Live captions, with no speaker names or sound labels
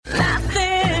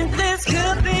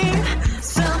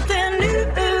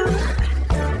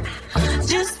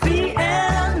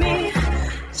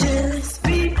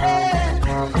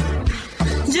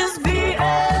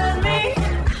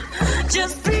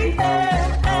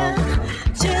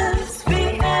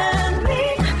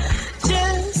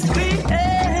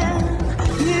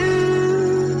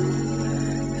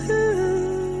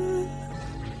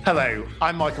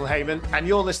I'm Michael Heyman, and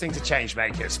you're listening to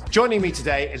Changemakers. Joining me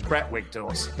today is Brett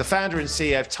Wigdors, the founder and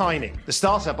CEO of Tiny, the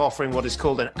startup offering what is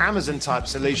called an Amazon-type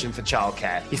solution for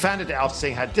childcare. He founded it after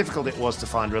seeing how difficult it was to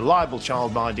find reliable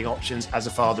childminding options as a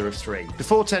father of three.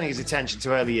 Before turning his attention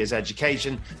to early years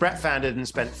education, Brett founded and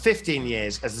spent 15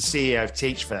 years as the CEO of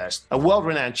Teach First, a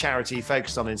world-renowned charity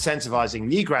focused on incentivizing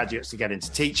new graduates to get into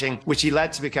teaching, which he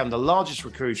led to become the largest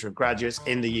recruiter of graduates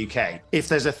in the UK. If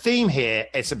there's a theme here,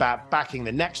 it's about backing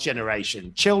the next generation,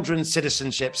 children,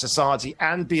 citizenship, society,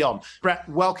 and beyond. Brett,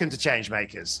 welcome to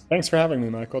Changemakers. Thanks for having me,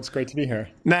 Michael. It's great to be here.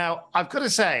 Now, I've got to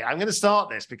say, I'm going to start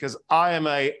this because I am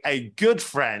a good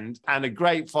friend and a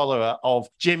great follower of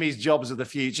Jimmy's Jobs of the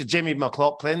Future, Jimmy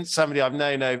McLaughlin, somebody I've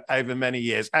known over many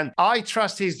years. And I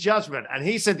trust his judgment. And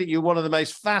he said that you're one of the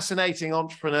most fascinating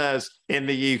entrepreneurs in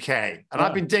the UK. And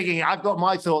I've been digging. I've got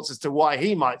my thoughts as to why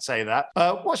he might say that.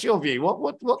 What's your view?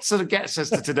 What sort of gets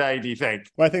us to today, do you think?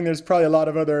 Well, I think there's probably a lot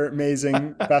of other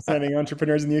amazing, fascinating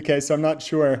entrepreneurs in the UK, so I'm not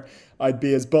sure I'd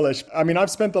be as bullish. I mean, I've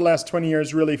spent the last 20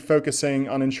 years really focusing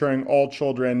on ensuring all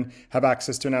children have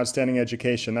access to an outstanding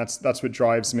education. That's what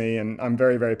drives me, and I'm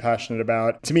very, very passionate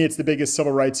about. To me, it's the biggest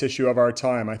civil rights issue of our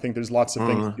time. I think there's lots of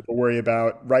things people worry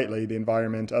about, rightly, the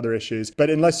environment, other issues. But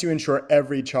unless you ensure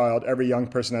every child, every young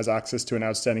person has access to an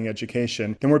outstanding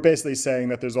education, then we're basically saying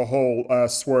that there's a whole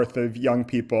swath of young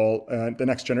people, the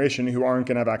next generation, who aren't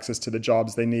going to have access to the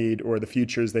jobs they need or the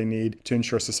futures they need to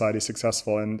ensure society is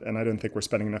successful. And I don't think we're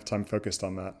spending enough time focused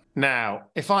on that. Now,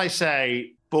 if I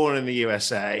say born in the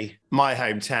USA, my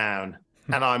hometown,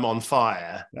 and I'm on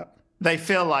fire, they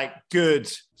feel like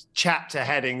good chapter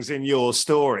headings in your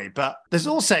story. But there's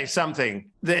also something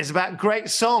that is about great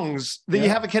songs that you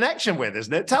have a connection with,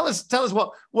 isn't it? Tell us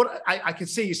what I can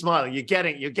see you smiling. You're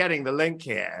getting the link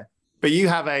here. But you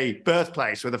have a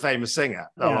birthplace with a famous singer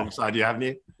alongside you, haven't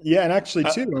you? Yeah, and actually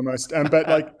two almost. But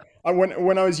like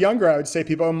when I was younger, I would say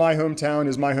people, oh, my hometown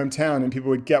is my hometown, and people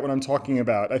would get what I'm talking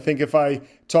about. I think if I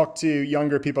talk to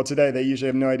younger people today, they usually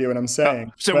have no idea what I'm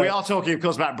saying. So we are talking, of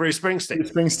course, about Bruce Springsteen.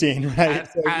 Bruce Springsteen, right?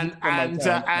 And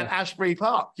Ashbury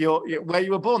Park, you're where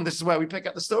you were born. This is where we pick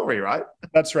up the story, right?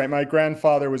 That's right. My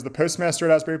grandfather was the postmaster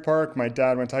at Asbury Park. My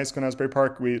dad went to high school in Asbury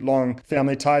Park. We long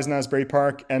family ties in Asbury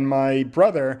Park. And my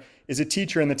brother is a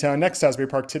teacher in the town next to Asbury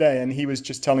Park today. And he was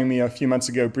just telling me a few months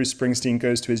ago, Bruce Springsteen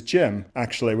goes to his gym,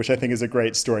 actually, which I think is a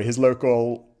great story. His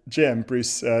local gym,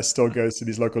 Bruce still goes to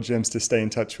these local gyms to stay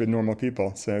in touch with normal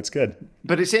people. So it's good.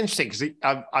 But it's interesting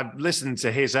because I've listened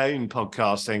to his own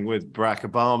podcasting with Barack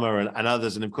Obama and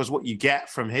others. And of course, what you get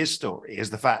from his story is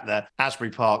the fact that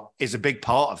Asbury Park is a big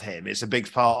part of him. It's a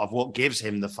big part of what gives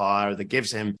him the fire, that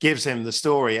gives him the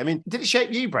story. I mean, did it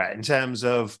shape you, Brett, in terms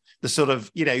of the sort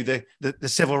of, the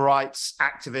civil rights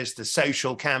activist, the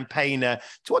social campaigner?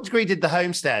 To what degree did the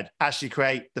homestead actually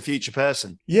create the future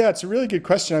person? Yeah, it's a really good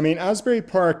question. I mean, Asbury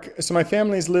Park, so my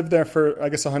family's lived there for, I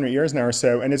guess, 100 years now or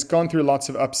so, and it's gone through lots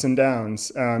of ups and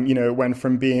downs. It went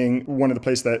from being one of the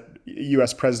places that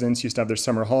U.S. presidents used to have their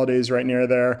summer holidays right near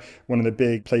there, one of the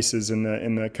big places in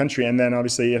the country. And then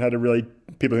obviously it had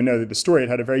people who know the story, it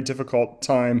had a very difficult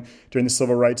time during the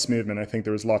civil rights movement. I think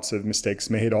there was lots of mistakes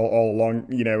made all along,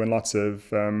 and lots of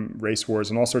race wars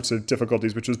and all sorts of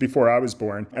difficulties, which was before I was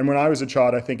born. And when I was a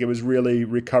child, I think it was really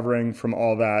recovering from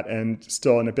all that and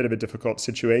still in a bit of a difficult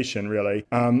situation, really.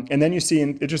 And then you see,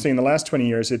 interesting, in the last 20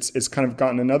 years, it's kind of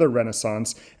gotten another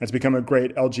renaissance. It's become a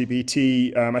great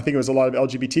LGBT, I think it was a lot of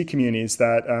LGBT communities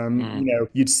that,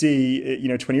 you'd see,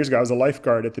 20 years ago, I was a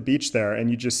lifeguard at the beach there, and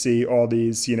you just see all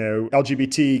these,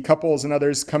 LGBT couples and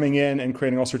others coming in and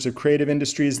creating all sorts of creative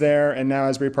industries there. And now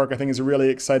Asbury Park, I think, is a really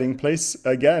exciting place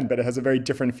again, but it has a very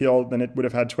different feel than it would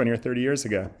have had 20 or 30 years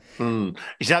ago. You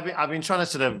see, I've been trying to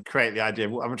sort of create the idea.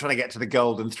 I'm trying to get to the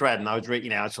golden thread, and I was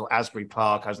reading, I saw Asbury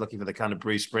Park. I was looking for the kind of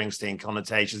Bruce Springsteen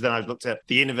connotations. Then I looked at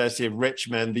the University of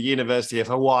Richmond, the University of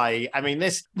Hawaii. I mean,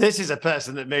 this is a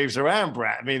person that moves around,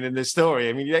 Brett. I mean, in this story,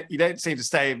 I mean, you don't seem to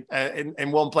stay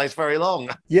in one place very long.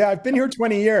 Yeah, I've been here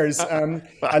 20 years.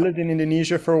 I lived in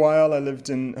Indonesia for a while. I lived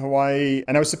in Hawaii,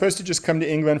 and I was supposed to just come to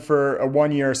England for a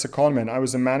one-year secondment. I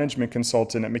was a management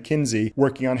consultant at McKinsey,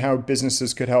 working on how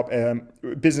businesses could help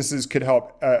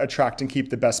attract and keep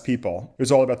the best people. It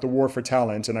was all about the war for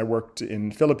talent, and I worked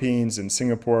in Philippines and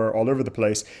Singapore, all over the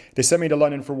place. They sent me to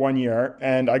London for 1 year,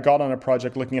 and I got on a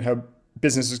project looking at how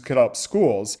businesses could help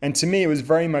schools. And to me, it was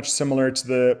very much similar to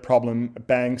the problem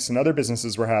banks and other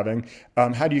businesses were having.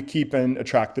 How do you keep and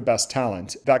attract the best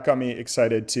talent? That got me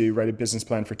excited to write a business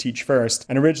plan for Teach First.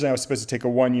 And originally, I was supposed to take a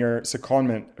 1-year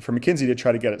secondment for McKinsey to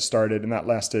try to get it started, and that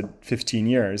lasted 15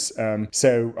 years.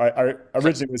 So I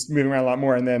originally was moving around a lot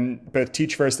more, and then both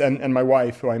Teach First and my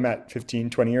wife, who I met 15,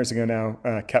 20 years ago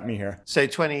now, kept me here. So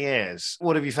 20 years.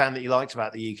 What have you found that you liked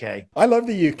about the UK? I love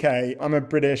the UK. I'm a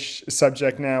British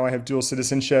subject now. I have dual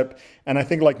citizenship. And I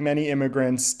think like many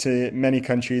immigrants to many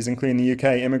countries, including the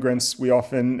UK, immigrants, we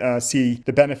often see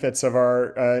the benefits of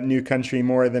our new country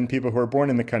more than people who are born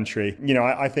in the country.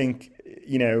 I think,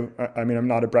 I'm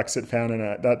not a Brexit fan,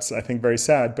 and that's, I think, very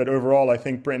sad. But overall, I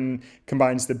think Britain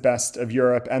combines the best of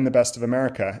Europe and the best of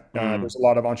America. There's a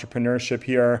lot of entrepreneurship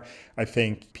here. I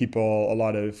think people, a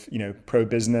lot of,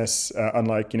 pro-business,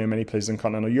 unlike, many places in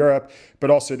continental Europe. But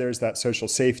also there's that social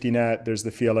safety net. There's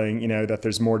the feeling, that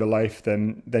there's more to life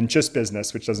than just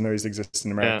business, which doesn't always exist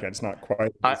in America. Yeah. It's not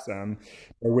quite as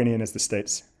Darwinian as the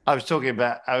States. I was talking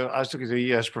to a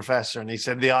US professor, and he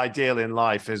said the ideal in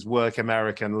life is work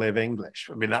American, live English.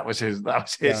 I mean, that was his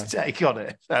take on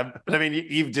it. But I mean,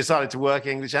 you've decided to work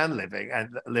English and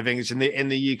live English in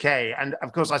the UK. And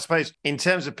of course, I suppose in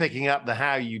terms of picking up the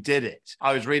how you did it,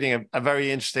 I was reading a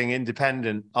very interesting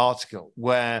independent article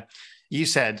where you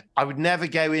said, I would never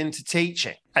go into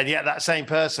teaching. And yet that same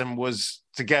person was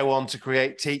to go on to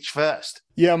create Teach First.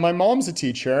 Yeah, my mom's a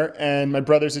teacher and my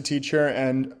brother's a teacher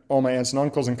and all my aunts and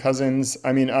uncles and cousins.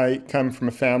 I mean, I come from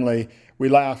a family, we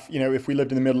laugh, if we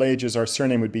lived in the Middle Ages, our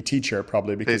surname would be teacher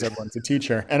probably because everyone's a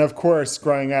teacher. And of course,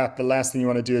 growing up, the last thing you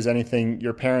want to do is anything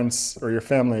your parents or your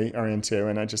family are into.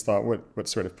 And I just thought, what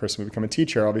sort of person would become a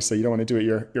teacher? Obviously, you don't want to do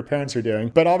what your parents are doing.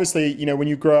 But obviously, when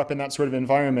you grow up in that sort of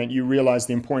environment, you realize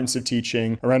the importance of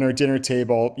teaching. Around our dinner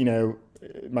table,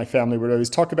 my family would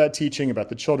always talk about teaching, about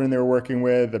the children they were working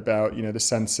with, about, the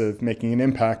sense of making an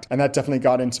impact. And that definitely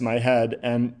got into my head.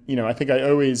 And, I think I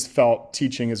always felt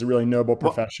teaching is a really noble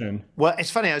profession. Well,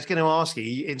 it's funny. I was going to ask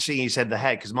you, interesting you said the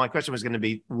head, because my question was going to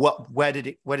be, where did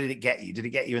it get you? Did it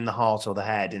get you in the heart or the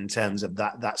head in terms of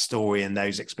that story and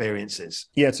those experiences?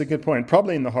 Yeah, it's a good point.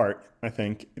 Probably in the heart, I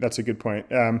think. That's a good point.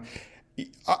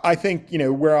 I think,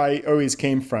 where I always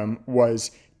came from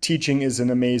was teaching is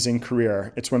an amazing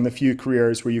career. It's one of the few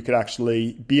careers where you could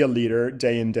actually be a leader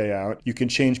day in, day out. You can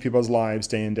change people's lives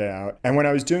day in, day out. And when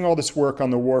I was doing all this work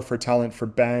on the war for talent for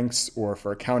banks or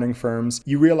for accounting firms,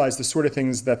 you realize the sort of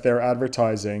things that they're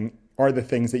advertising are the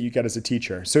things that you get as a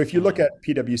teacher. So if you look at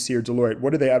PwC or Deloitte, what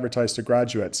do they advertise to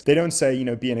graduates? They don't say,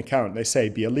 be an accountant. They say,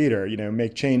 be a leader,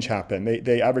 make change happen.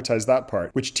 They advertise that part,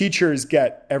 which teachers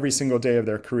get every single day of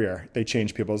their career. They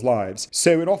change people's lives.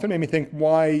 So it often made me think,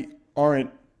 why aren't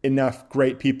enough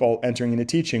great people entering into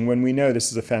teaching when we know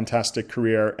this is a fantastic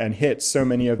career and hits so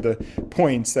many of the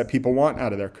points that people want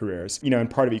out of their careers? And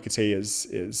part of it you could say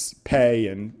is pay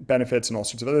and benefits and all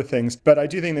sorts of other things. But I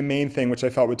do think the main thing, which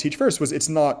I felt with Teach First, was it's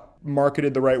not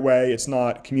marketed the right way. It's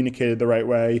not communicated the right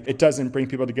way. It doesn't bring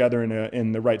people together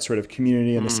in the right sort of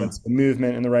community and the sense of the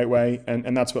movement in the right way.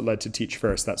 And that's what led to Teach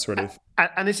First, that sort of.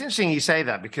 And it's interesting you say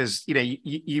that because,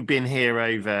 you've been here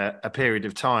over a period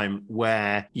of time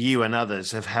where you and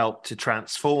others have helped to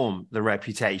transform the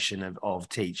reputation of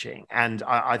teaching. And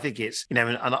I think it's,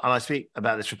 and I speak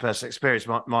about this from personal experience.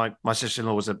 My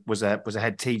sister-in-law was a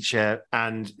head teacher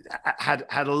and had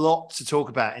a lot to talk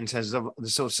about in terms of the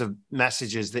sorts of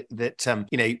messages that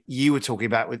you were talking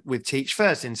about with Teach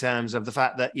First, in terms of the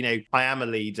fact that, I am a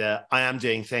leader, I am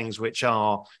doing things which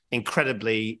are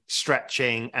incredibly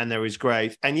stretching and there is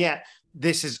growth. And yet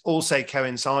this has also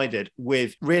coincided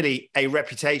with really a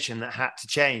reputation that had to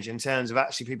change in terms of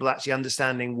actually people actually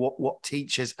understanding what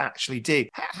teachers actually do.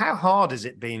 How hard has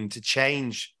it been to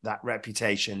change that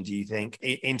reputation, do you think,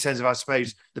 in terms of, I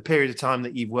suppose, the period of time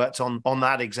that you've worked on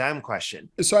that exam question?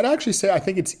 So I'd actually say I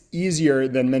think it's easier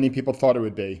than many people thought it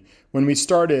would be. When we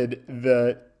started,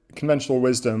 the conventional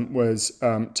wisdom was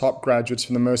top graduates,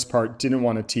 for the most part, didn't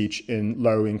want to teach in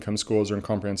low-income schools or in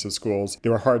comprehensive schools.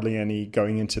 There were hardly any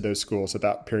going into those schools at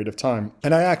that period of time.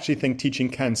 And I actually think teaching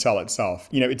can sell itself.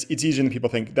 It's easier than people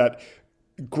think. That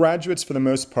graduates, for the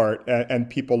most part, and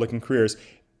people looking careers,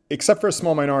 except for a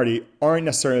small minority, aren't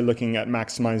necessarily looking at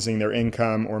maximizing their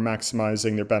income or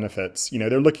maximizing their benefits.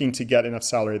 They're looking to get enough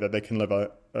salary that they can live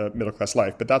a middle-class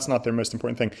life, but that's not their most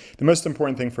important thing. The most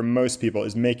important thing for most people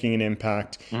is making an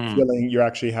impact, feeling you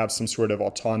actually have some sort of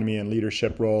autonomy and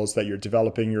leadership roles, that you're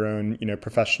developing your own,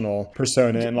 professional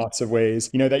persona in lots of ways,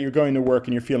 that you're going to work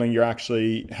and you're feeling you're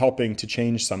actually helping to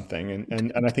change something.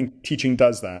 And I think teaching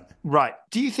does that. Right.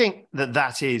 Do you think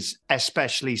that is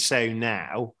especially so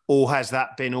now, or has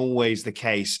that been always the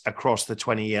case across the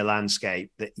 20-year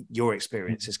landscape that your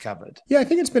experience has covered? Yeah, I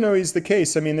think it's been always the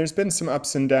case. I mean, there's been some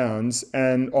ups and downs,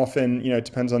 and often, it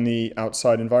depends on the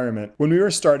outside environment. When we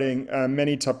were starting,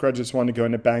 many top graduates wanted to go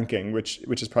into banking, which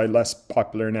is probably less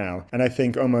popular now. And I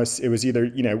think almost it was either,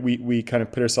 we kind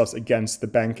of put ourselves against the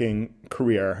banking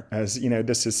career as,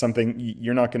 this is something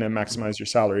you're not going to maximize your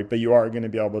salary, but you are going to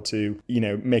be able to,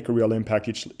 make a real impact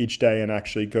each day and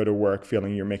actually go to work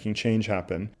feeling you're making change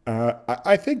happen.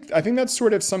 I think that's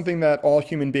sort of something that all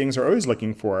human beings are always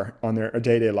looking for on their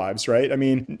day-to-day lives, right? I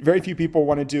mean, very few people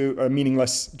want to do a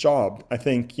meaningless job. I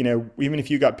think, even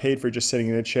if you got paid for just sitting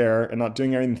in a chair and not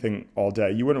doing anything all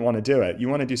day, you wouldn't want to do it. You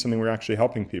want to do something where you're actually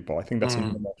helping people. I think that's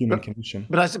a human condition.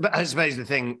 But I suppose the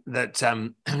thing that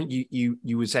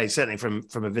you would say, certainly from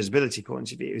a visibility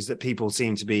point of view, is that people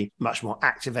seem to be much more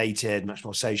activated, much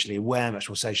more socially aware, much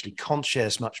more socially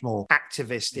conscious, much more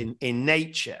activist in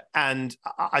nature. And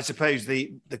I suppose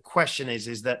the question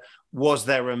is that, was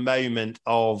there a moment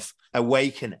of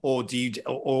awakening,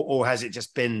 or has it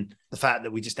just been the fact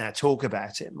that we just now talk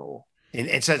about it more?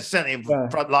 It's certainly a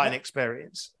frontline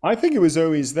experience. I think it was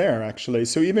always there, actually.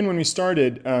 So even when we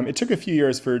started, it took a few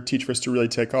years for Teach First to really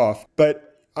take off. But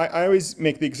I always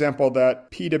make the example that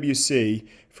PwC,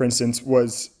 for instance,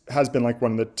 has been like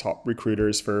one of the top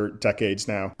recruiters for decades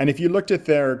now. And if you looked at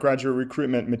their graduate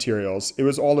recruitment materials, it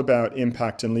was all about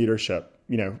impact and leadership,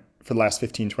 for the last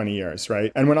 15, 20 years,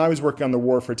 right? And when I was working on the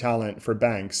war for talent for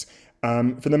banks,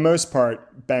 for the most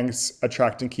part, banks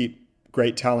attract and keep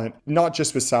great talent, not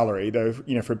just with salary, though,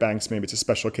 for banks, maybe it's a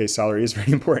special case, salary is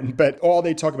very important, but all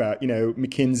they talk about,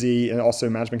 McKinsey and also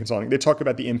management consulting, they talk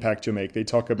about the impact you'll make. They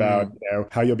talk about,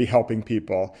 how you'll be helping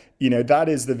people. That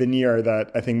is the veneer that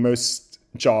I think most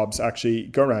jobs actually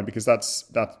go around, because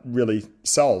that really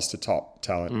sells to top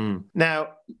talent. Now,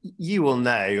 you will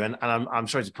know, and I'm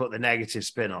sorry to put the negative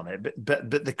spin on it, but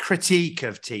the critique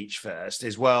of Teach First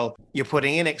is, well, you're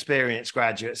putting inexperienced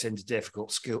graduates into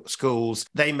difficult schools.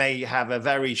 They may have a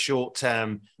very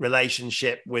short-term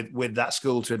relationship with that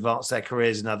school to advance their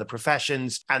careers in other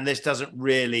professions, and this doesn't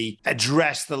really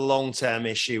address the long-term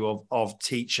issue of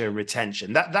teacher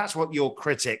retention. That's what your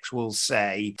critics will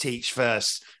say Teach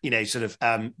First,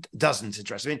 doesn't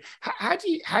address. I mean, how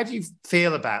do you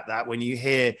feel about that when you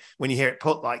hear it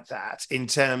put like that, in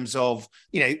terms of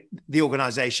the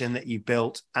organization that you've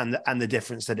built and the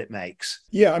difference that it makes?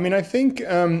 Yeah, I mean, I think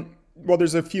well,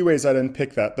 there's a few ways I'd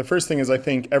unpick that. The first thing is, I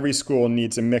think every school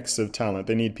needs a mix of talent.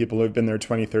 They need people who have been there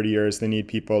 20, 30 years. They need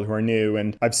people who are new.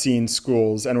 And I've seen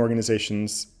schools and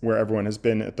organizations where everyone has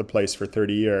been at the place for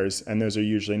 30 years, and those are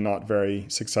usually not very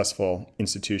successful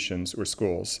institutions or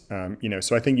schools.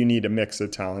 So I think you need a mix of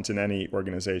talent in any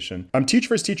organization. Teach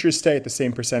First teachers stay at the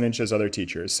same percentage as other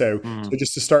teachers. So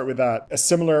just to start with that, a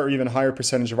similar or even higher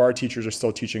percentage of our teachers are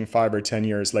still teaching 5 or 10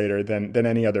 years later than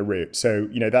any other route. So,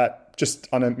 that just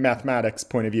on a mathematics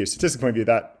point of view, statistical point of view,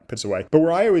 that puts away. But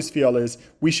where I always feel is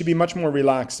we should be much more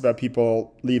relaxed about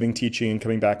people leaving teaching and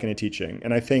coming back into teaching.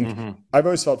 And I think I've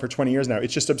always felt for 20 years now,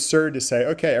 it's just absurd to say,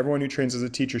 okay, everyone who trains as a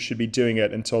teacher should be doing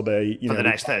it until they, for the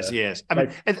next 30 years. I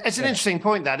mean, it's an interesting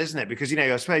point, that, isn't it? Because,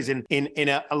 I suppose in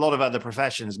a lot of other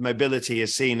professions, mobility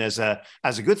is seen as a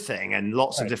good thing, and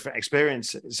lots of different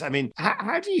experiences. I mean,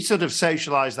 how do you sort of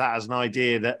socialize that as an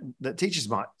idea that teachers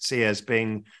might see as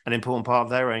being an important part of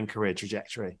their own career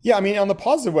trajectory? Yeah, I mean, on the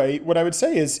positive way, what I would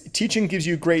say is teaching gives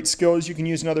you great skills you can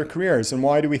use in other careers. And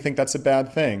why do we think that's a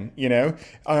bad thing?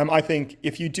 I think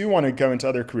if you do want to go into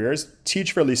other careers,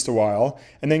 teach for at least a while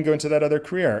and then go into that other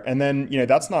career. And then,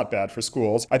 that's not bad for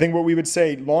schools. I think what we would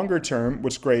say longer term,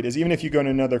 what's great, is even if you go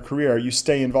into another career, you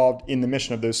stay involved in the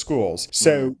mission of those schools.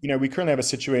 So, we currently have a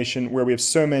situation where we have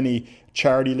so many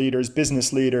charity leaders,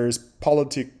 business leaders,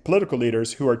 political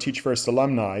leaders who are Teach First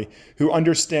alumni, who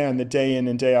understand the day in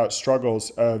and day out struggles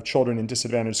of children in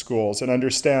disadvantaged schools and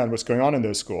understand what's going on in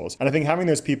those schools. And I think having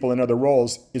those people in other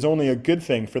roles is only a good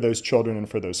thing for those children and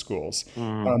for those schools.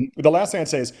 The last thing I'd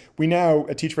say is we now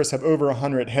at Teach First have over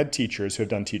 100 head teachers who have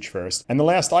done Teach First. And the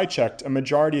last I checked, a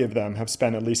majority of them have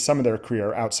spent at least some of their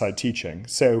career outside teaching.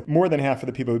 So more than half of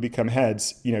the people who become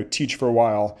heads, teach for a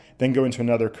while, then go into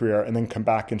another career and then come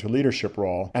back into leadership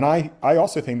role. And I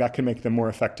also think that can make them more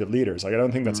effective leaders. I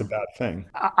don't think that's a bad thing.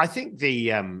 I think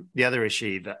the other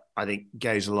issue that I think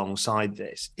goes alongside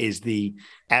this is the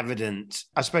evident,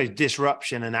 I suppose,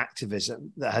 disruption and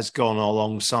activism that has gone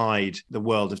alongside the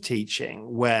world of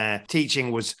teaching, where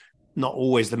teaching was not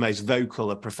always the most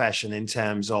vocal a profession in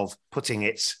terms of putting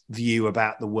its view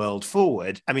about the world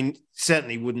forward. I mean,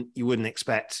 certainly you wouldn't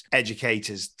expect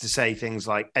educators to say things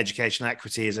like education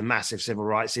equity is a massive civil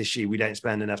rights issue we don't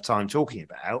spend enough time talking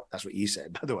about. That's what you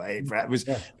said, by the way. It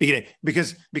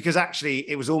was, because actually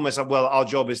it was almost like, well, our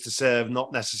job is to serve,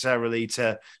 not necessarily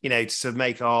to sort of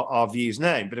make our views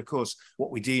known. But of course,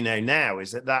 what we do know now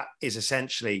is that is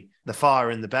essentially the fire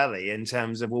in the belly in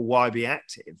terms of, well, why be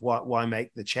active? Why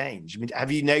make the change? I mean,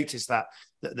 have you noticed that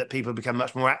people have become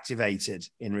much more activated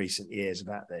in recent years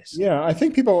about this? Yeah, I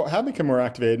think people have become more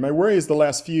activated. My worry is the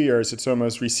last few years, it's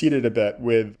almost receded a bit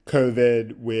with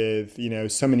COVID, with,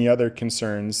 so many other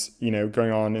concerns,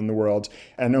 going on in the world.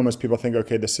 And almost people think,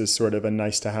 okay, this is sort of a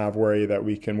nice to have worry that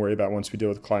we can worry about once we deal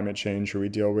with climate change or we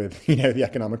deal with, the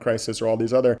economic crisis or all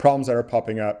these other problems that are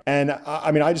popping up. And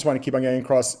I just want to keep on getting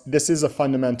across, this is a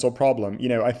fundamental problem.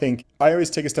 I think I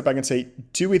always take a step back and say,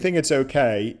 do we think it's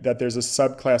okay that there's a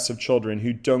subclass of children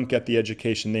who don't get the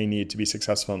education they need to be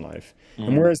successful in life?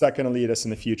 And where is that going to lead us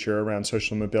in the future around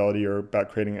social mobility or about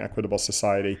creating an equitable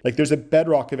society? Like, there's a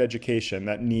bedrock of education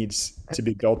that needs to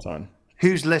be built on.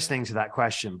 Who's listening to that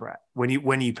question, Brett? When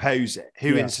you pose it,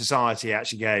 who in society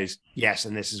actually goes, yes,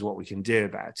 and this is what we can do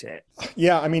about it?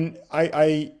 Yeah, I mean,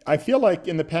 I feel like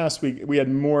in the past we had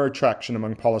more traction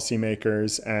among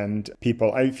policymakers and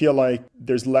people. I feel like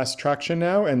there's less traction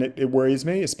now, and it worries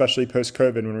me, especially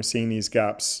post-COVID when we're seeing these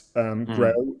gaps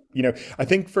grow. I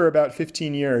think for about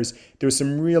 15 years, there was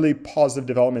some really positive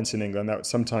developments in England that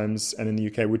sometimes, and in the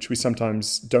UK, which we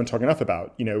sometimes don't talk enough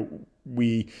about.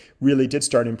 We really did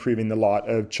start improving the lot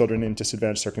of children in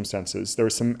disadvantaged circumstances. There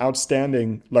were some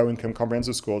outstanding low-income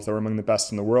comprehensive schools that were among the best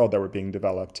in the world that were being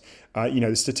developed.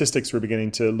 The statistics were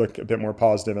beginning to look a bit more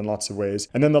positive in lots of ways.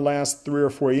 And then the last 3 or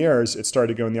 4 years, it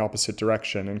started to go in the opposite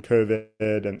direction. And COVID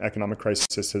and economic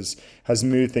crisis has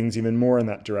moved things even more in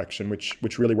that direction,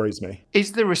 which really worries me.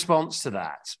 Is the response to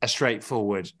that a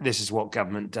straightforward, this is what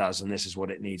government does and this is what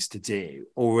it needs to do?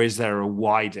 Or is there a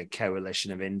wider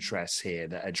coalition of interests here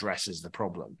that addresses the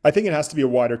problem? I think it has to be a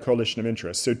wider coalition of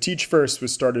interests. So Teach First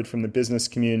was started from the business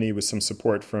community with some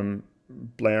support from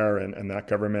Blair and that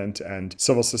government and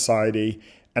civil society.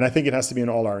 And I think it has to be in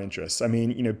all our interests. I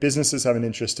mean, businesses have an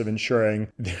interest of ensuring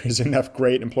there's enough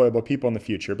great employable people in the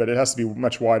future, but it has to be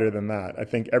much wider than that. I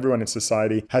think everyone in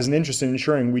society has an interest in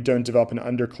ensuring we don't develop an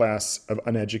underclass of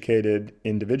uneducated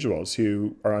individuals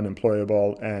who are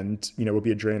unemployable and, will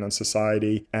be a drain on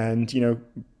society and,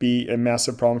 be a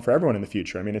massive problem for everyone in the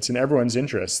future. I mean, it's in everyone's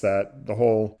interest that the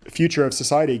whole future of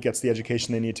society gets the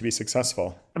education they need to be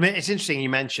successful. I mean, it's interesting you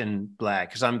mentioned Blair,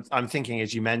 because I'm thinking,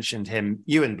 as you mentioned him,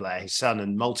 you and Blair, his son,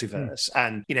 and Multiverse,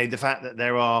 and the fact that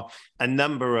there are a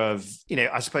number of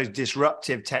I suppose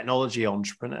disruptive technology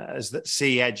entrepreneurs that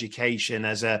see education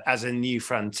as a new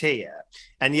frontier,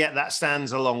 and yet that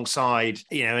stands alongside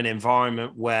an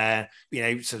environment where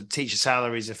sort of teacher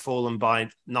salaries have fallen by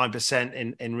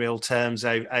 9% in real terms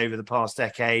over the past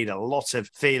decade. A lot of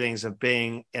feelings of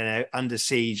being under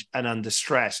siege and under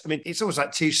stress. I mean, it's almost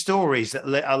like two stories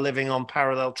that are living on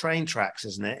parallel train tracks,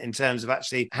 isn't it, in terms of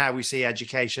actually how we see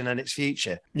education and its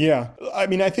future? Yeah. I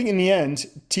mean, I think in the end,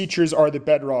 teachers are the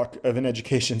bedrock of an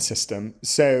education system.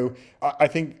 So I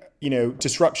think,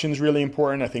 disruption is really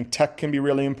important. I think tech can be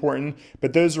really important,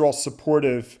 but those are all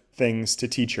supportive things to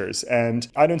teachers. And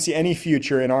I don't see any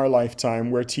future in our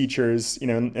lifetime where teachers,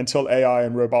 until AI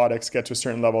and robotics get to a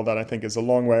certain level that I think is a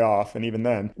long way off. And even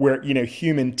then, where,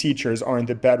 human teachers aren't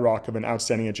the bedrock of an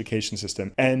outstanding education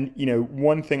system. And,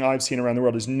 one thing I've seen around the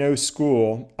world is no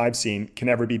school I've seen can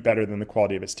ever be better than the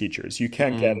quality of its teachers. You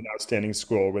can't get an outstanding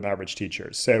school with average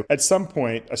teachers. So at some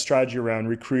point, a strategy around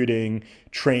recruiting,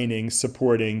 training,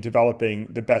 supporting, developing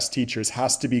the best teachers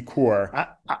has to be core.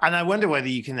 And I wonder whether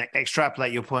you can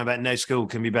extrapolate your point about no school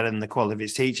can be better than the quality of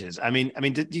its teachers. I mean,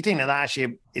 do you think that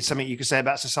actually is something you could say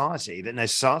about society, that no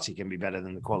society can be better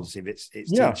than the quality of its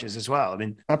teachers as well? I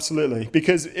mean, absolutely.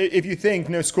 Because if you think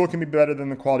no school can be better than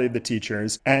the quality of the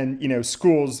teachers, and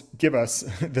schools give us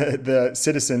the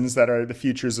citizens that are the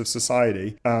futures of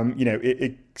society,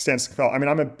 it stands to fall. I mean,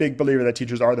 I'm a big believer that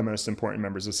teachers are the most important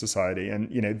members of society, and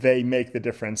they make the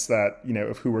difference that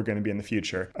of who we're going to be in the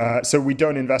future. So we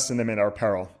don't invest in them at our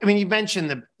peril. I mean, you mentioned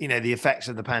the effects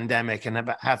of the pandemic and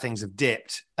about how things have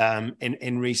dipped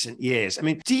in recent years. I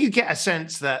mean, do you get a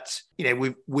sense that,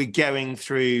 we're going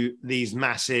through these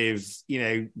massive,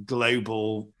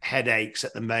 global headaches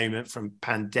at the moment, from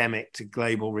pandemic to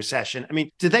global recession? I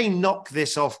mean, do they knock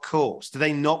this off course? Do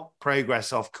they knock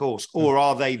progress off course? Or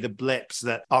are they the blips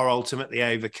that are ultimately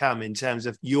overcome in terms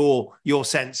of your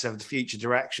sense of the future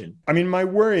direction? I mean,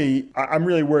 I'm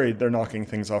really worried they're knocking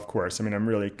things off course. I mean, I'm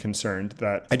really concerned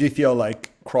that I do feel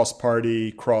like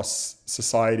cross-party,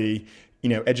 cross-society,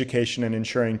 education and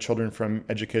ensuring children from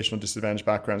educational disadvantaged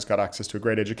backgrounds got access to a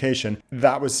great education.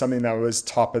 That was something that was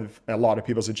top of a lot of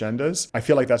people's agendas. I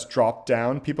feel like that's dropped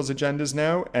down people's agendas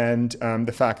now. And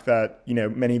the fact that,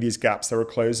 many of these gaps that were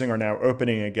closing are now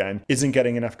opening again isn't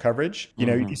getting enough coverage.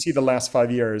 You see the last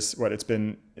 5 years, it's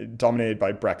been dominated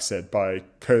by Brexit, by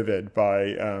COVID,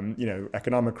 by,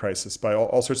 economic crisis, by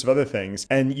all sorts of other things.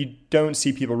 And you don't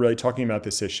see people really talking about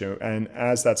this issue. And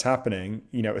as that's happening,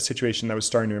 a situation that was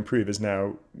starting to improve is now,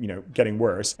 getting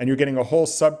worse. And you're getting a whole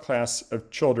subclass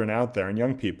of children out there and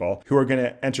young people who are going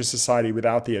to enter society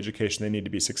without the education they need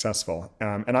to be successful.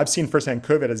 And I've seen firsthand,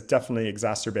 COVID has definitely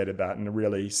exacerbated that in a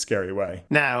really scary way.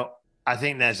 Now, I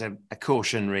think there's a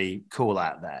cautionary call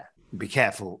out there. Be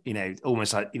careful,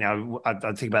 almost like, I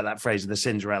think about that phrase of the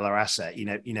Cinderella asset.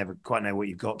 You never quite know what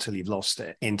you've got till you've lost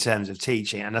it in terms of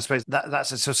teaching. And I suppose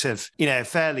that's a sort of,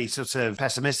 fairly sort of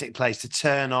pessimistic place to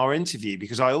turn our interview,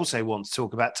 because I also want to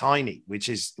talk about Tiny, which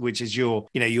is your,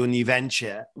 your new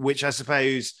venture, which I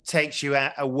suppose takes you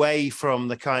away from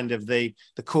the kind of the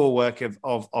core work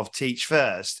of Teach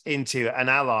First into an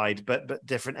allied but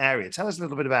different area. Tell us a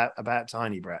little bit about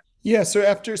Tiny, Brett. Yeah, so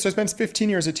I spent 15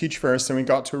 years at Teach First, and we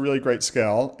got to a really great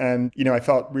scale. And, I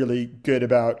felt really good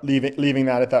about leaving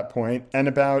that at that point. And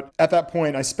at that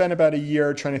point, I spent about a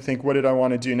year trying to think, what did I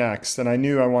want to do next? And I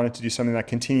knew I wanted to do something that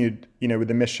continued, with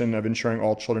the mission of ensuring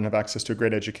all children have access to a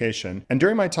great education. And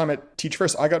during my time at Teach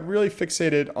First, I got really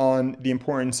fixated on the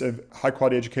importance of high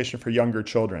quality education for younger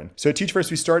children. So at Teach First,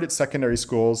 we started secondary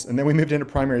schools, and then we moved into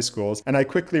primary schools. And I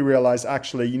quickly realized,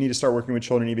 actually, you need to start working with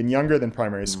children even younger than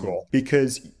primary school,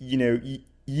 because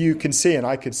you can see, and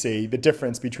I could see, the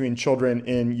difference between children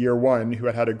in year one who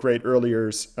had a great early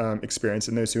years experience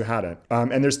and those who hadn't.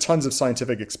 And there's tons of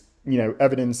scientific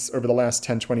evidence over the last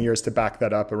 10, 20 years to back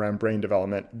that up around brain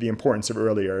development, the importance of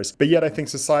early years. But yet I think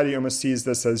society almost sees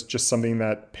this as just something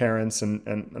that parents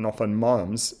and often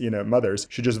moms, mothers,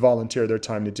 should just volunteer their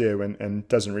time to do, and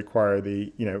doesn't require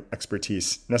the,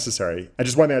 expertise necessary. And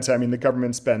just one thing I'd say, the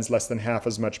government spends less than half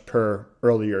as much per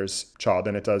early years child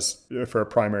than it does for a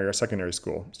primary or secondary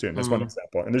school student. That's one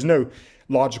example. And there's no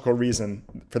logical reason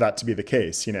for that to be the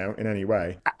case, in any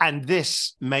way. And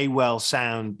this may well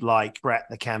sound like Brett,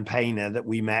 the campaigner that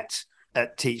we met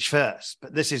at Teach First,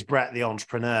 but this is Brett, the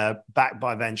entrepreneur, backed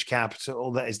by venture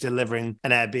capital, that is delivering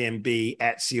an Airbnb,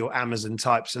 Etsy, or Amazon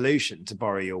type solution, to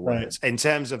borrow your words. Right. In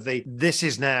terms of this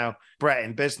is now Brett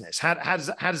in business. How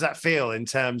does that feel in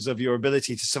terms of your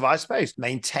ability to survive, I suppose,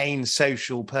 maintain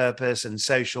social purpose and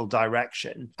social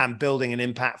direction, and building an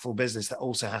impactful business that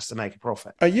also has to make a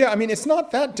profit? It's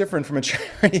not that different from a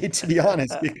charity, to be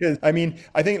honest, because I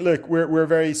think, look, we're a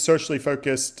very socially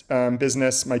focused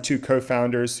business. My two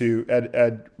co-founders, who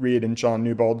Ed Reed and John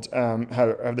Newbold,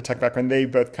 have the tech background. They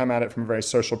both come at it from a very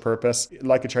social purpose.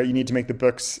 Like a charity, you need to make the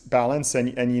books balance,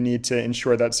 and you need to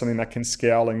ensure that's something that can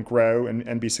scale and grow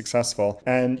and be successful.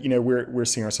 And, we're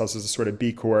seeing ourselves as a sort of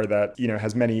B Corp that,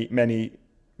 has many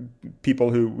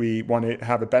people who we want to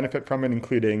have a benefit from it,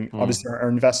 including obviously our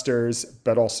investors,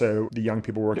 but also the young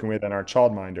people we're working with and our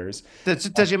childminders.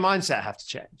 Does your mindset have to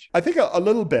change? I think a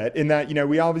little bit, in that,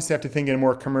 we obviously have to think in a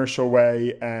more commercial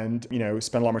way and,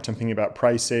 spend a lot more time thinking about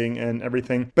pricing and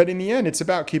everything. But in the end, it's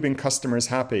about keeping customers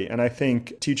happy. And I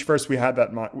think Teach First, we had that.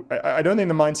 I don't think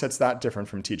the mindset's that different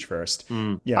from Teach First.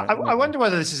 Yeah. I wonder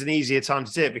whether this is an easier time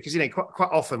to do it, because, quite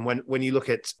often when you look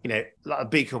at, like a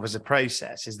B Corp as a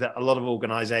process, is that a lot of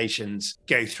organizations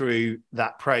go through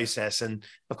that process, and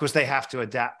of course they have to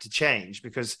adapt to change,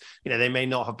 because they may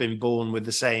not have been born with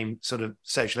the same sort of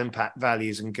social impact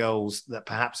values and goals that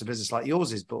perhaps a business like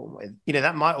yours is born with.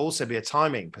 That might also be a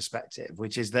timing perspective,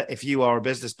 which is that if you are a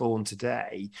business born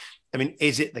today,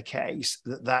 is it the case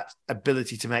that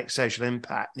ability to make social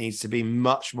impact needs to be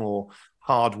much more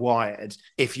hardwired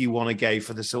if you want to go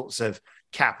for the sorts of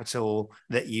capital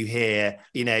that you hear,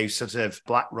 sort of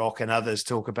BlackRock and others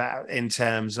talk about in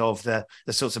terms of the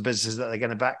sorts of businesses that they're going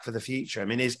to back for the future? I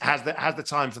mean, has the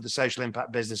time for the social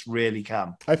impact business really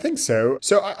come? I think so.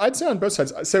 So I'd say on both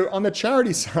sides. So on the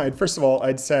charity side, first of all,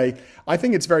 I'd say I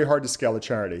think it's very hard to scale a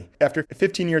charity. After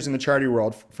 15 years in the charity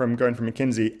world, from going from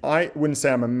McKinsey, I wouldn't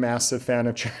say I'm a massive fan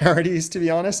of charities, to be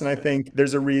honest. And I think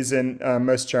there's a reason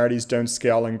most charities don't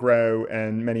scale and grow,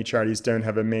 and many charities don't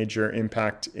have a major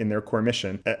impact in their core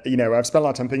mission. I've spent a lot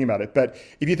of time thinking about it. But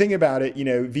if you think about it,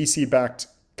 VC-backed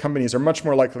companies are much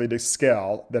more likely to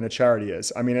scale than a charity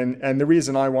is. I mean, and the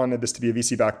reason I wanted this to be a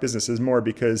VC-backed business is more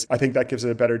because I think that gives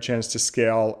it a better chance to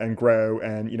scale and grow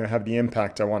and, have the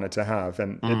impact I want it to have.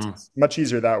 And it's much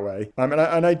easier that way.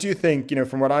 And I do think,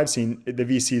 from what I've seen, the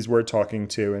VCs we're talking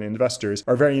to and investors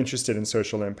are very interested in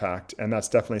social impact. And that's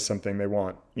definitely something they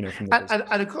want, from the business.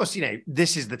 And of course,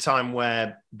 this is the time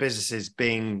where businesses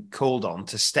being called on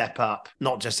to step up,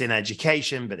 not just in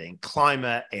education, but in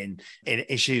climate, in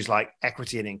issues like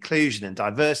equity and inclusion and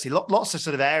diversity, lots of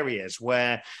sort of areas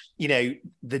where,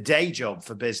 the day job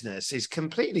for business is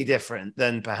completely different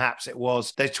than perhaps it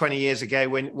was those 20 years ago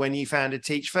when you founded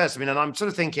Teach First. I mean, and I'm sort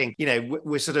of thinking,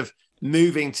 we're sort of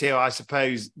moving to, I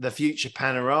suppose, the future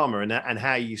panorama and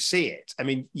how you see it. I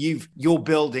mean, you're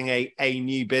building a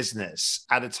new business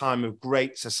at a time of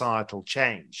great societal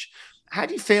change. How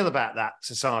do you feel about that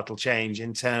societal change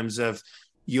in terms of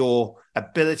your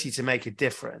ability to make a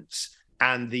difference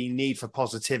and the need for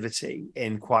positivity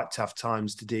in quite tough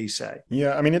times to do so?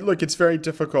 Yeah, I mean, it's very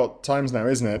difficult times now,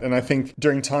 isn't it? And I think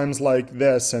during times like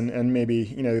this and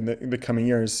maybe, in the coming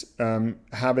years,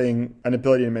 having an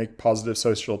ability to make positive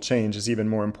social change is even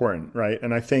more important, right?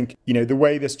 And I think, the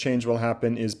way this change will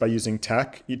happen is by using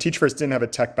tech. Teach First didn't have a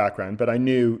tech background, but I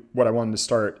knew what I wanted to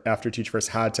start after Teach First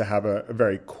had to have a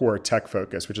very core tech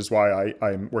focus, which is why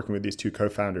I'm working with these two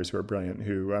co-founders who are brilliant,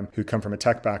 who come from a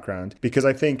tech background. Because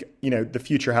I think, the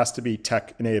future has to be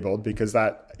tech enabled, because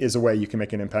that is a way you can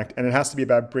make an impact. And it has to be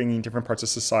about bringing different parts of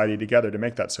society together to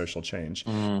make that social change.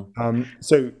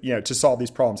 So, to solve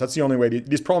these problems, that's the only way.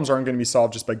 These problems aren't going to be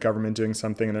solved just by government doing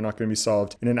something, and they're not going to be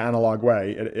solved in an analog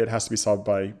way. It has to be solved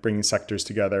by bringing sectors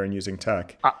together and using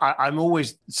tech. I'm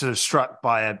always sort of struck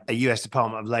by a US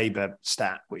Department of Labor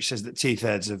stat, which says that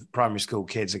 2/3 of primary school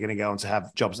kids are going to go on to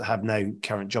have jobs that have no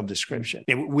current job description.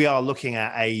 We are looking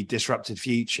at a disrupted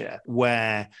future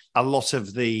where a lot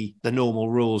of the normal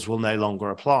rules will no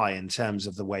longer apply in terms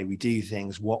of the way we do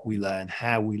things, what we learn,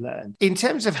 how we learn. In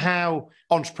terms of how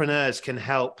entrepreneurs can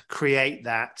help create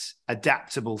that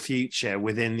adaptable future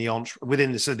within the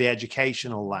sort of the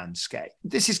educational landscape,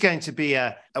 this is going to be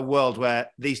a world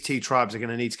where these two tribes are going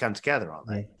to need to come together, aren't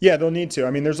they? Yeah, they'll need to.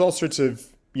 I mean, there's all sorts of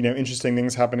interesting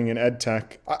things happening in ed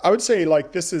tech. I would say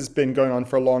this has been going on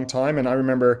for a long time. And I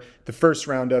remember the first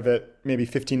round of it, maybe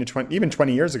 15 to 20, even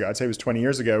 20 years ago. I'd say it was 20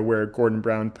 years ago, where Gordon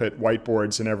Brown put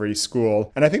whiteboards in every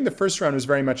school. And I think the first round was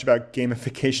very much about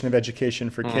gamification of education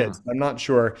for kids. I'm not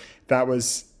sure that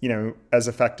was, as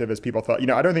effective as people thought.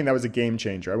 I don't think that was a game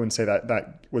changer. I wouldn't say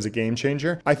that was a game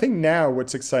changer. I think now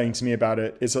what's exciting to me about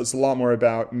it is it's a lot more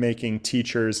about making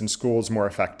teachers and schools more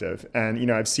effective.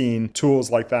 And, I've seen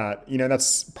tools like that.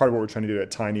 That's part of what we're trying to do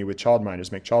at Tiny with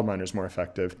Childminders, make Childminders more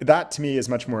effective. That to me is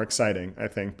much more exciting, I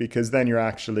think, because then you're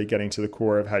actually getting to the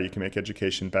core of how you can make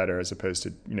education better, as opposed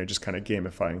to, just kind of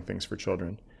gamifying things for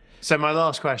children. So my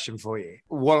last question for you.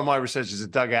 One of my researchers had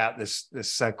dug out this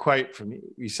quote from you.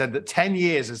 You said that 10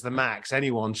 years is the max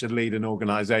anyone should lead an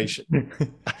organization.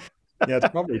 Yeah, it's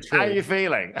probably true. How are you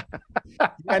feeling?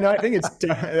 I know. I think it's,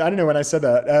 I don't know when I said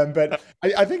that, but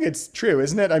I think it's true,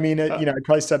 isn't it? I mean, I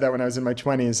probably said that when I was in my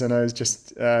 20s and I was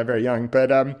just very young.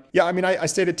 But yeah, I mean, I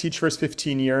stayed at Teach First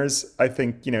 15 years. I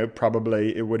think,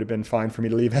 probably it would have been fine for me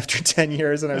to leave after 10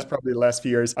 years. And I was probably the last few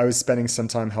years, I was spending some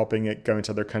time helping it go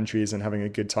into other countries and having a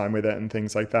good time with it and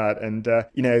things like that. And,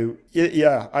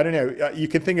 yeah, I don't know. You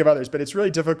can think of others, but it's really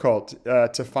difficult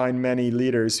to find many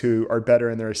leaders who are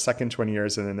better in their second 20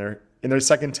 years than in their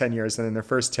second 10 years than in their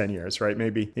first 10 years, right?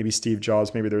 Maybe Steve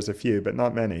Jobs, maybe there's a few, but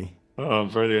not many. Oh,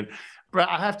 brilliant. Brett,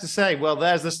 I have to say, well,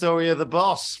 there's the story of the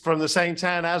boss from the same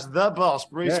town as the boss,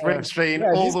 Bruce Springsteen,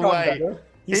 all the way. Better.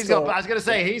 I was going to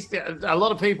say, a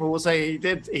lot of people will say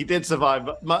he did survive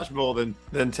much more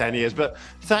than 10 years. But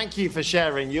thank you for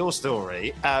sharing your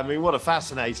story. I mean, what a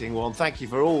fascinating one. Thank you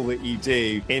for all that you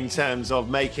do in terms of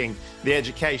making the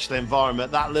educational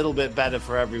environment that little bit better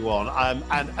for everyone.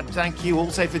 And thank you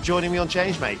also for joining me on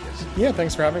Changemakers. Yeah,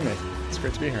 thanks for having me. It's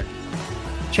great to be here.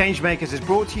 Changemakers is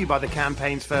brought to you by the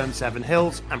campaigns firm Seven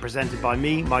Hills and presented by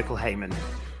me, Michael Heyman.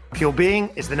 Pure Being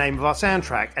is the name of our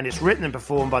soundtrack, and it's written and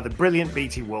performed by the brilliant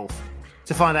BT Wolf.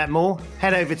 To find out more,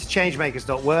 head over to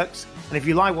changemakers.works And if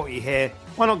you like what you hear,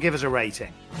 why not give us a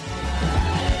rating?